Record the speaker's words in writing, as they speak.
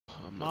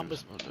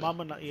Mamba's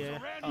Mamba not I'm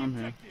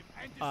here.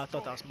 I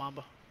thought that was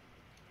Mamba.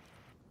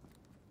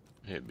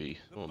 Hit B.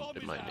 Well,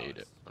 it might need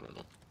it. I don't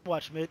know.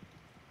 Watch mid.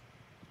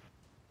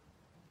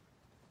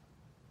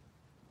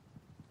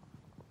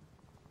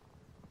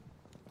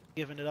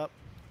 Giving it up.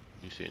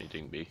 You see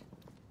anything B?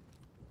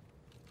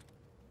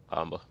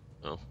 Amba.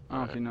 No. I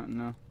don't see nothing.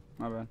 No,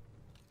 my bad.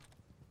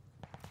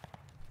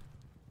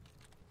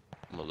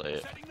 I'm gonna lay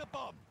it.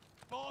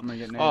 I'm gonna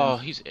get nailed. Oh,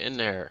 he's in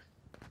there.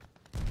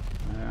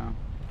 Yeah.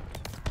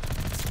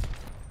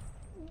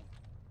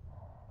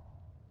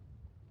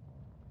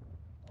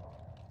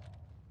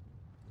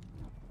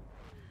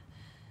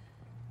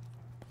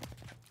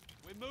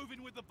 We're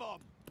moving with the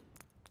bomb.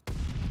 You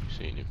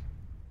seen him?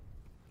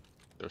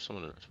 There's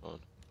someone in our spawn.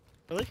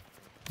 Really?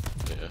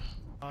 Yeah.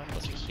 Oh, I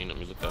Once you seen him,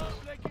 you look at him.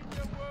 Licking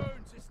your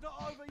wounds. It's not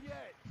over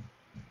yet.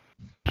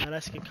 yeah,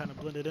 that skin kind of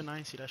blended in. I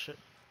didn't see that shit.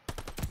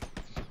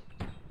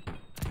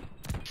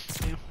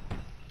 Damn.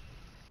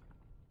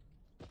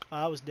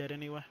 I was dead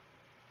anyway.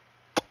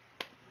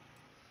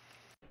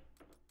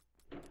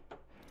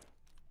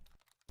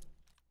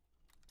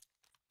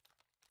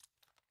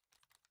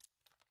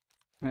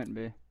 Can't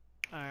be.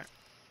 Alright.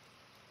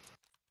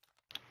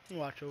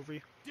 Watch over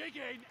you. Dig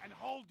in and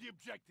hold the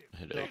objective.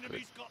 Hit The it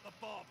enemy's got the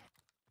bomb.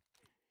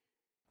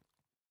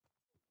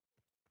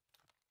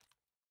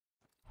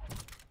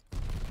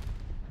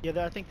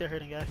 Yeah, I think they're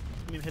hitting A.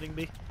 I mean hitting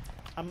B.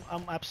 I'm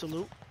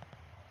absolute.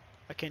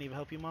 I can't even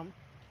help you, mom.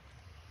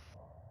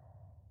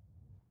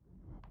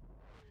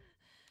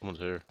 Someone's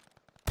here.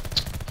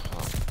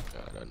 Oh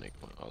god, that nigga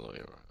went all the way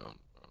around,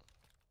 bro.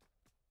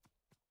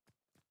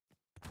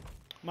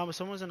 Mama,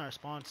 someone's in our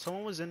spawn.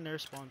 Someone was in their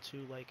spawn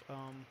too, like,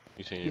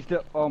 You seen He's him?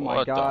 still. Oh my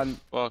What god. the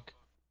fuck?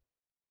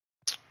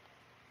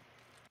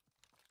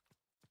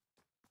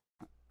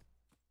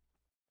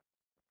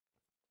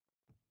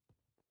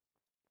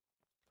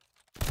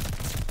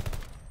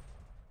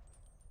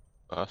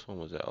 Last one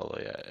was at LA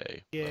at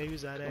A. yeah, he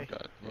was at A.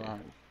 God, yeah. Right.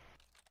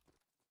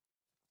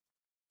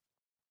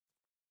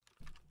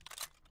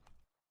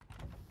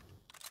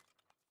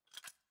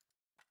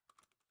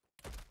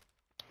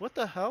 What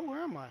the hell?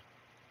 Where am I?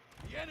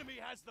 The enemy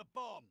has the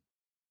bomb.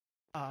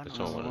 Ah, It's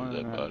no. on one of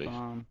the dead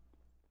bodies.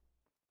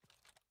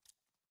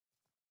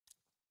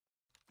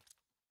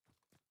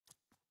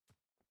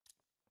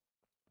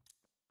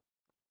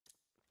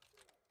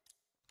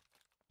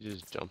 He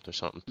just jumped or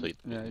something. Played.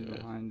 Yeah, he's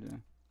behind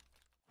you.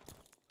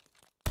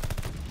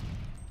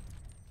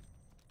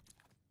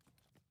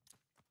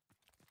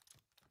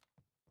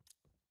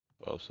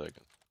 Seconds.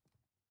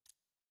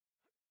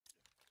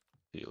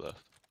 He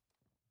left.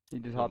 He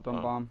just hopped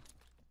on bomb.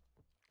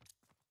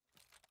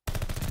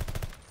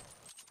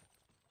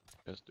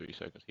 That's 3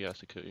 seconds. He has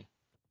to kill you.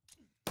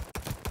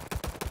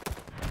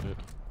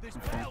 This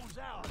battle's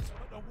ours,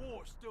 but the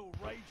war still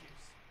rages.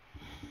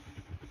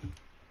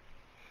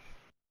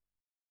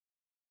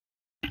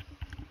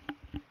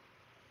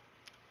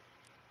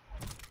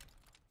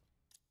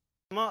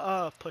 I'm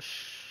gonna push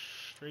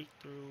straight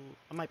through.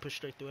 I might push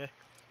straight through A.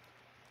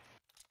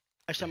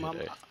 Actually, I'm.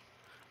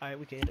 Alright,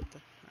 we can hit it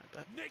then.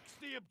 Alright, Nix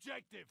the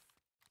objective.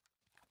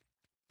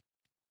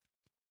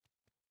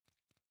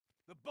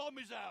 The bomb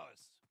is ours.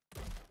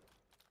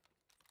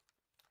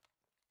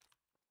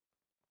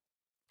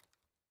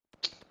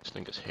 This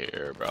nigga's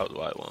here, bro. I was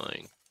white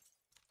lying.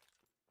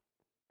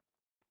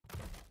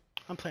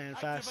 I'm playing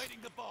fast.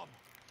 Activating the bomb.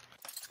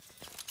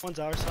 One's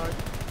our side.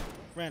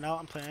 Ran out.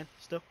 I'm playing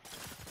still.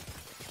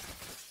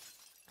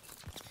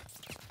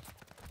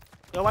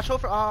 Yo, watch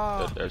over.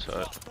 Ah, There's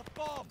a. The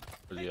bomb.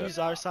 Where's he at? he's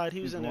our side.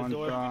 He was He's in the one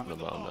door. shot. The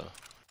bomb now.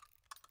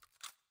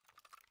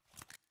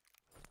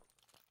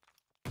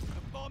 The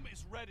bomb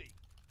is ready.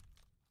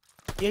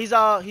 Yeah,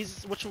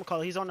 he's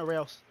whatchamacallit, he's on the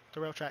rails,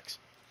 the rail tracks.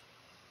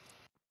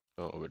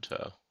 Go over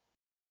to.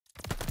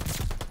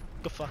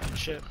 Good fucking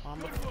shit,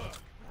 mama. Good work.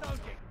 Don't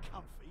get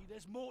comfy.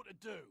 There's more to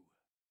do.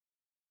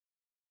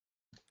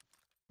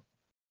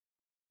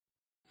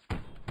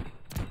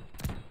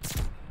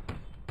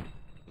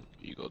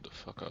 You go the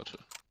fuck out.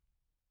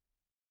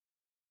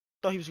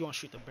 Thought he was gonna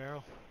shoot the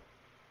barrel.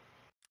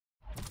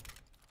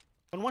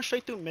 One went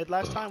straight through mid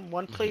last time.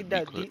 One played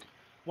that deep.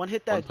 One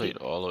hit that One played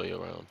deep. all the way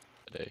around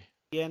today.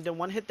 Yeah, and then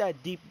one hit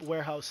that deep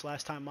warehouse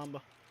last time,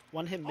 Mamba.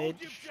 One hit mid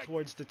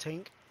towards the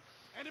tank.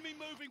 Enemy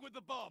moving with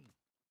the bomb.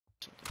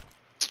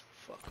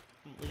 Fuck.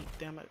 I'm late,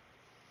 damn it.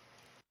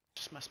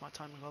 Just messed my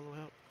timing all the way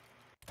up.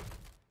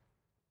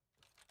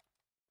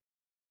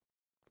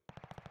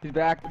 He's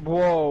back.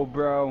 Whoa,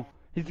 bro.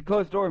 He's the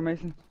closed door,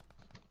 Mason.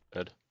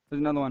 Dead. There's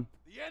another one.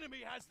 The enemy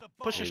has the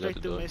bomb. Pushing He's at straight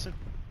the through, door. Mason.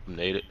 I'm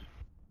naded.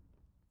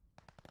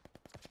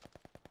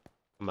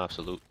 I'm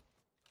absolute.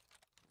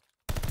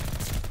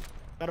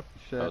 Got him.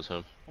 Shit. That was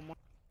him. One more.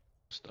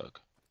 Stuck.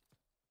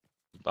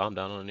 Bomb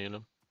down on any of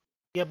them.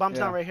 Yeah, bomb's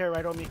Yeah. down right here,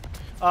 right on me.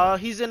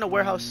 He's in the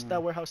warehouse,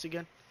 that warehouse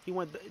again. He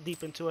went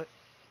deep into it.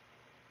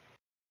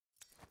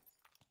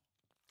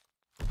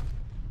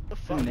 The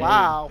fuck? Nade.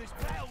 Wow. This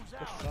battle's Good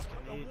ours, fucking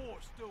but the nade. war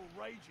still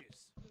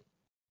rages.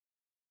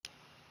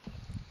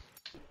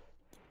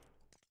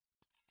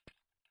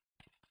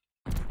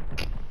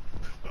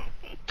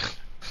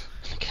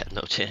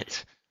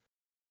 chance.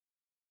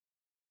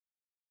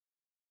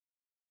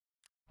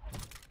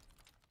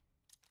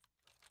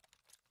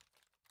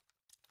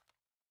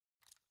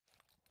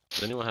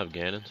 Does anyone have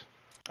Gannons?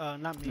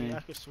 Not me. Me. I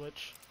could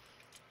switch.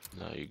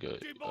 No, you good.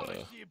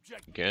 Demolish the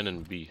objective.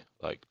 Gannon B.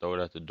 Like, throw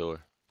it at the door.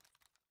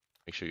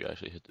 Make sure you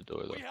actually hit the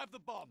door, though. We have the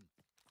bomb.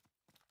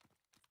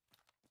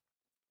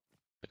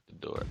 Like the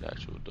door, the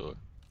actual door.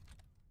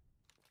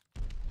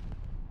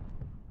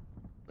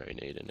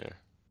 Marinade in there.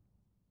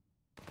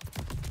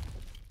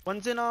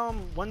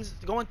 One's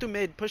going through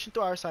mid, pushing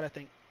through our side, I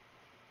think.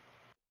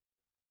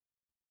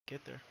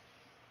 Get there.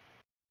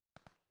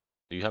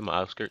 Do you have my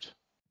outskirts?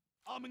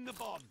 Arming the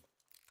bomb.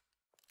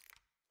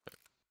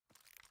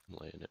 I'm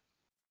laying it.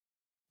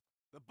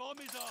 The bomb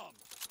is armed.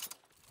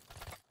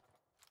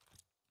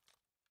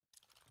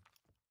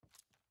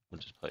 We'll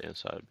just play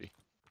inside B.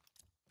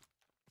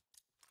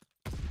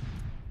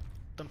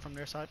 Done from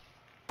their side.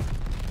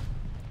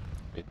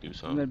 They do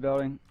something. Mid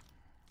building.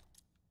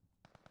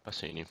 I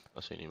seen him.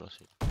 I seen him.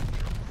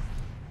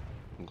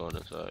 I'm going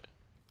inside.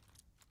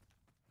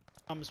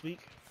 Is weak.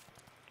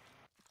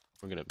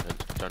 We're gonna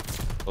turn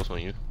close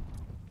on you.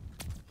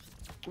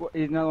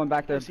 He's another one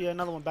back I there. see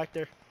another one back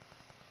there.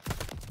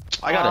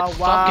 I got a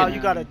wow, fucking.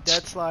 you got a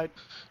dead slide.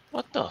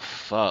 What the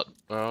fuck,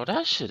 bro?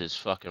 That shit is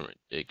fucking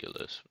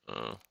ridiculous,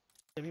 bro.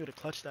 Damn, you would have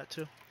clutched that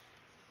too.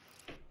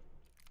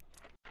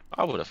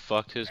 I would have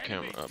fucked his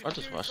Enemy camera up. I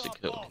just secures watched the our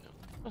kill bomb. cam.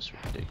 That's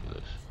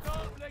ridiculous.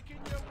 Start licking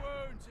your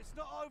wounds. It's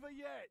not over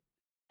yet.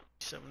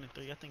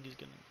 7-3. I think he's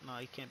gonna. No,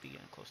 he can't be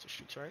getting close to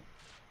shoots, right?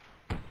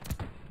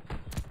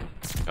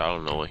 I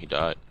don't know when he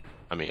died.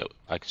 I mean,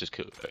 I could just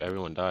kill.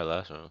 Everyone died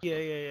last round.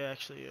 Yeah.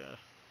 Actually, yeah.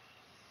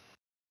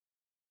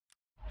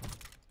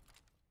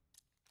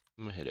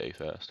 I'm gonna hit A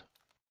fast.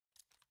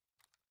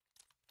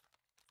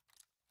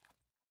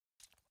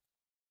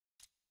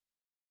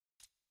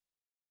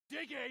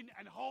 Dig in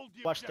and hold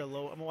the Watch the objective.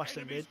 low. I'm gonna watch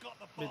the Enemy's mid, got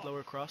the bomb.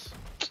 lower cross.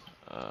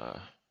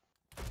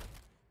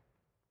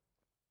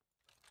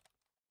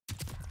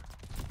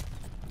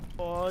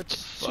 Oh, it's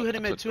Fuck, 2 hit a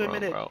I minute. took the 2 hit a wrong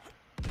minute. route.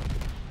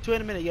 2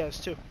 hit a minute. Yeah,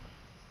 it's 2.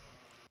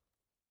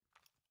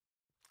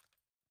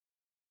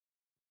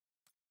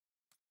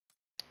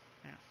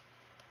 Yeah.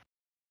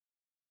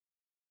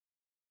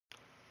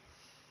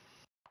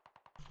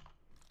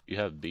 You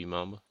have B,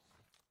 Mamba.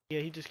 Yeah,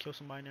 he just killed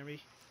somebody near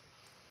me.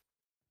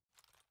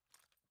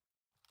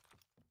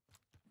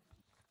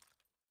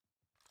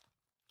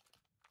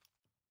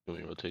 You want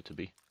me to rotate to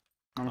B?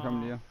 I'm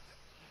coming to you.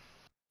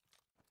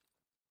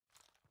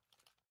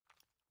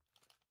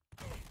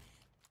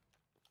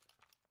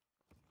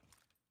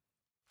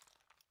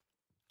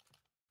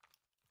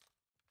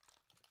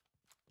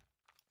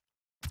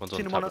 One's on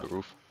Seen the him top on of the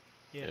roof.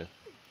 Yeah.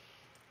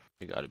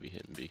 You gotta be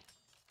hitting B.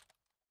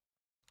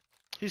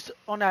 He's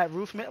on that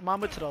roof,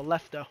 Mama, to the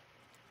left though.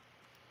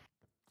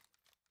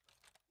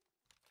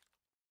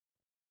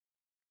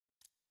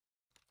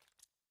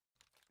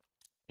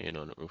 He ain't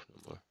on the roof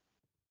no more.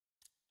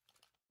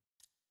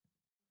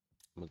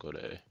 I'm gonna go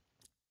to A.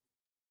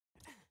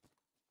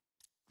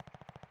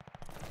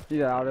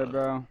 He's out there,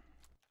 bro.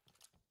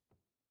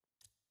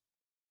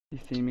 He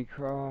see me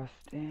cross.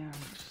 Damn.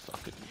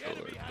 Fucking The door,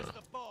 enemy has bro.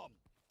 the bomb.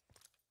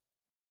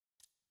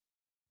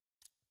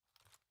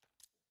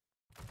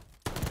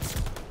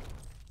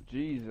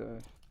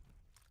 Jesus.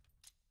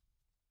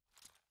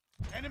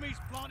 Enemies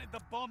planted the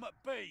bomb at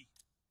B.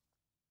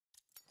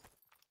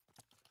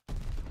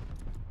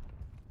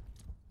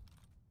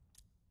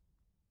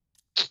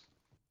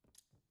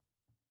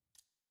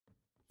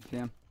 See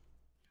him.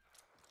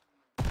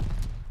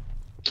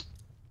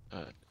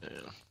 God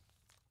damn.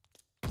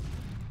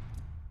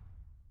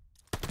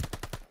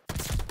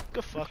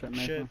 Good fucking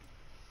shit, shit. Mason.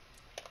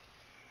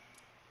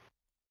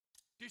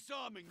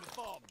 Disarming the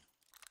bomb.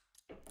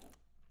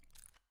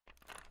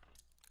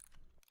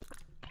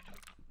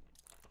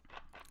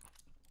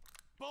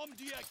 Bomb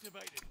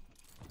deactivated.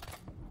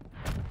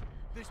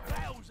 This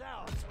battle's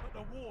ours, but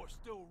the war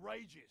still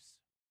rages.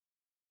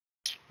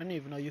 I didn't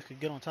even know you could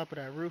get on top of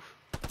that roof.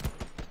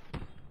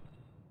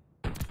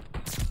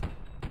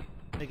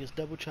 Niggas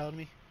double chowed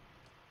me.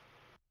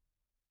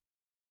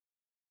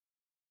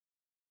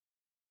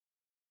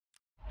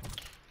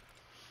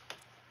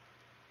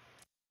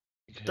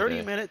 We could hit 30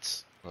 A.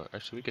 minutes. Or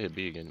actually, we could hit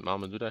B again.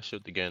 Mama, do that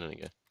shit again and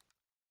again.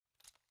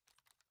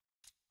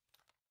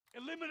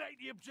 Eliminate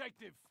the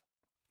objective.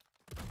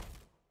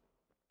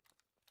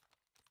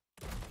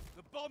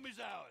 The bomb is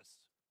ours.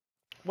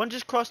 One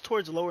just crossed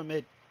towards lower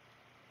mid.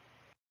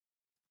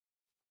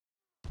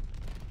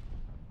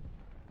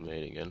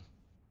 Made again.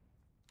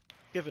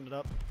 Giving it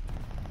up.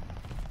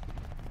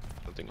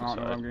 Something I don't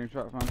know where I'm inside.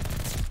 getting shot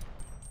from.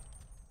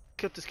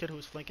 Killed this kid who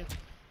was flanking.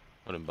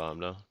 One in bomb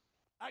now.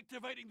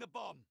 Activating the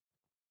bomb.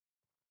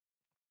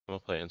 I'm gonna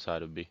play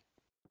inside of B.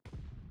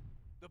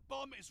 The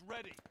bomb is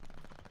ready.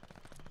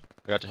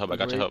 I got your help. I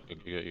got your Wait.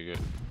 help. You're good. You're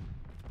good.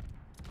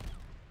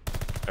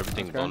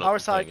 Everything's Okay. blown up. Our I'm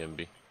playing side. in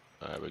B.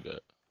 Alright, we're good.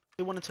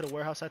 He went into the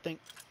warehouse, I think.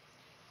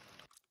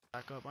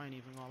 Back up. I ain't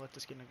even gonna let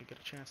this kid nigga get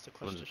a chance to I'm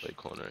clutch gonna this just play shit.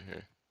 corner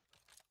here.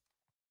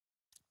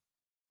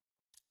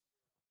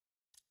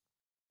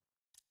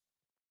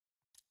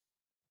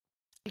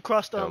 He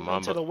crossed Yo, into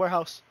Mamba. the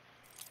warehouse.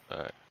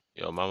 Alright.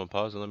 Yo, Mama,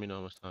 pause and let me know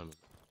how much time.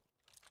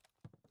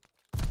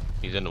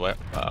 He's in the web.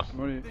 Wow.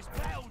 What are you? This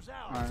battle's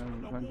ours,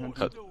 Alright, but the paying war's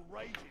attention. still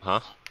raging. Huh?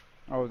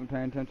 I wasn't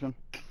paying attention.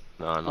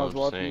 Nah, I no, was I'm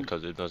just saying watching.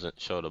 because it doesn't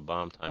show the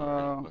bomb timer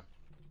Oh. anymore.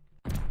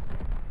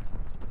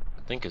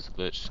 I think it's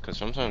glitched because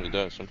sometimes it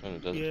does, sometimes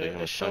it doesn't Yeah, tell you how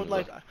it much time showed is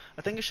like left.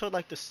 I think it showed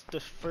like the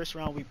first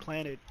round we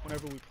planted.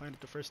 Whenever we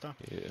planted the first time.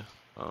 Yeah,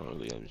 I don't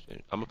really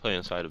understand. I'm gonna play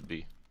inside of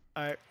B.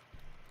 All right.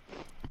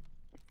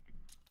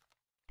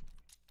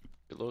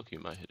 The low key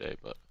might hit A,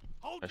 but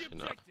Hold the actually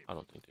not. objective. I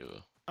don't think they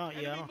will. Oh yeah,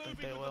 I Enemy don't think moving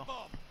they with the will.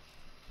 bomb.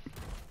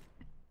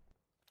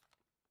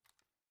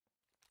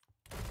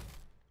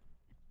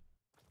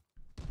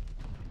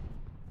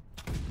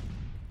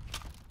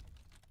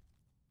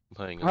 I'm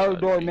playing Hard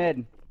inside door of B.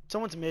 mid.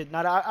 Someone's mid.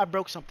 Not I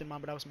broke something, man,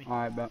 but that was me.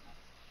 Alright, bet.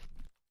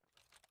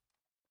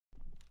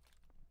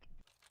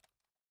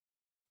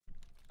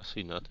 I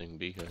see nothing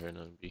B. I hear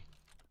nothing B.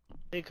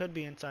 They could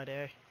be inside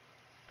A.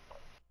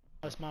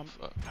 That's mom.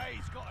 Fuck. Hey,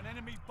 he's got an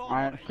enemy bomb on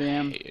Alright, it. see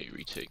him. Hey,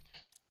 retake.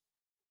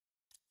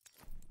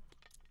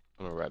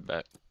 I'm gonna right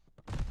back.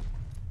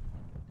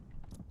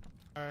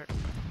 All right.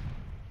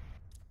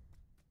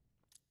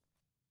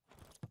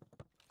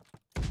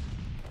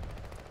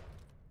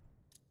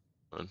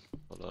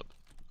 Hold up.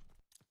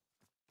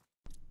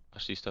 I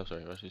see stuff,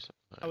 sorry. I see stuff.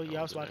 Oh yeah,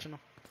 I was watching him.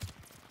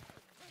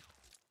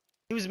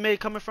 He was mid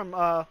coming from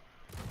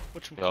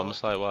which Yo, I'm gonna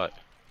slide wide.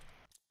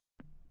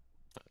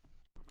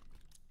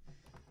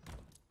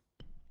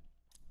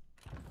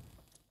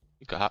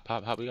 You can hop,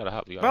 hop, hop. We gotta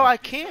hop. We gotta Bro, I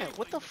hop. can't.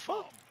 What the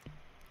fuck?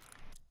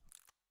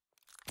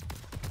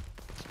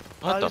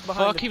 What he the was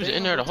behind fuck? the He was thing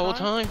in the there the whole whole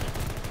time?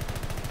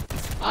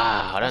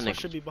 Wow, that That's what nigga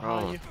should be was behind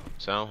prone. you.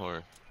 Sound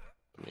horn.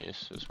 I mean,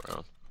 it's just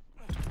round.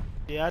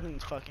 Yeah, I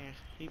didn't fucking.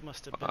 He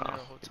must have been there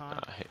the whole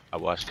time. I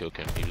watched Kill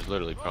Cam. He was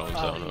literally prone. Oh,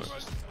 Sound he's horn.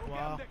 just- We'll get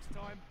 'em wow. next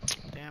time.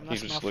 Damn, He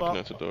that's was my just looking fault.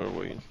 at the door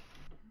waiting.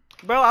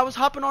 Bro, I was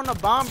hopping on the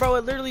bomb, bro.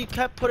 It literally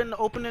kept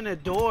opening the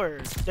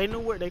doors. They knew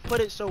where they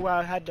put it, so where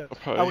I had to.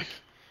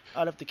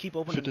 I'd have to keep If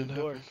opening it the didn't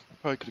door. happen,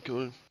 probably could've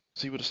killed him.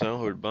 See what a sound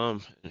horn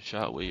bomb and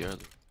shot way early.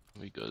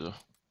 We good though.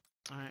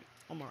 All right,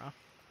 one more round.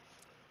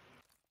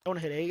 I want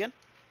to hit A again.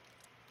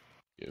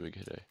 Yeah, we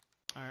get A.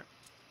 All right,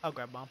 I'll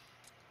grab bomb.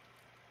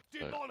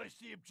 Demolish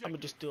the objective. I'm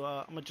gonna just do.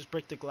 I'm gonna just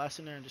break the glass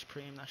in there and just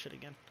pre-aim that shit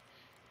again.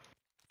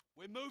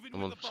 We're moving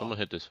with the bomb. Someone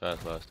hit this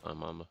fast last time,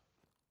 Mama.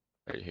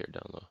 Right here,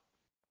 down low.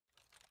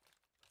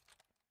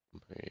 I'm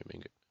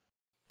pre-aiming it.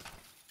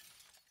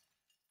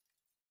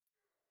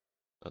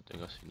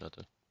 Nothing. I see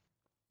nothing.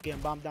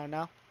 Getting bomb down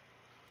now.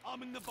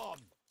 I'm in the bomb.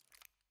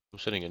 I'm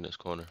sitting in this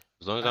corner.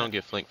 As long as I don't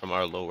get flanked from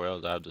our low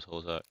rails, I have this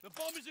whole side. The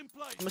bomb is in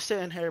place. I'm gonna sit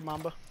in here,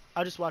 Mamba.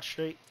 I'll just watch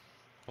straight.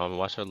 Mama,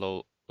 watch that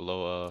low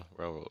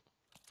railroad,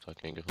 so I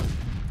can't get flanked.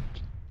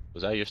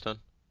 Was that your stun?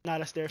 Nah,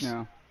 that's theirs.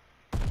 No.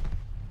 I'm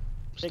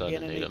They stunning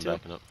getting Nate. it I'm too?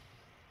 backing up.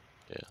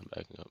 Yeah, I'm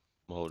backing up.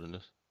 I'm holding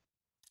this.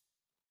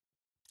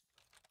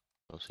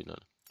 I don't see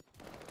nothing.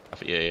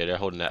 Yeah, they're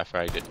holding that. I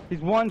fragged it. He's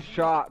one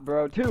shot,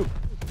 bro. Two.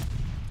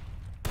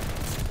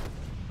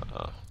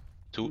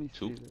 Let me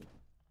Two. see this.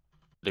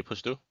 They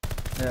pushed through?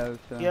 Yeah, it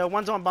was, Yeah,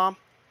 one's on bomb.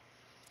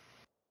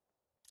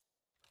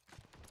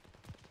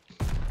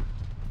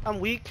 I'm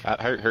weak.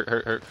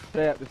 Hurt.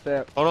 Stay up, just stay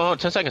up. Hold on,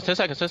 10 seconds.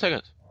 Check. He's on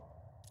bomb.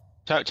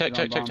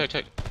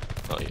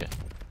 Oh, yeah.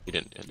 You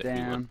didn't.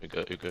 Damn. You're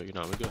good. You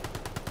know, we're good.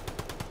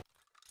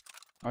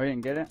 Oh, you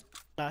didn't get it?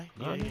 Nah,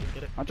 yeah, he didn't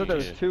get it. I thought there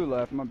was Yeah. two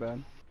left, my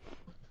bad.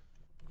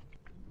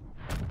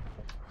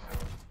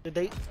 Did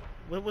they?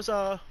 What was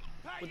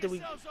what did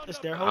we? It's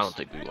their I don't host.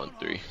 think we won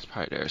 3. It's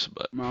probably theirs,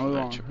 but No, I'm we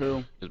not won sure.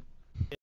 two. It's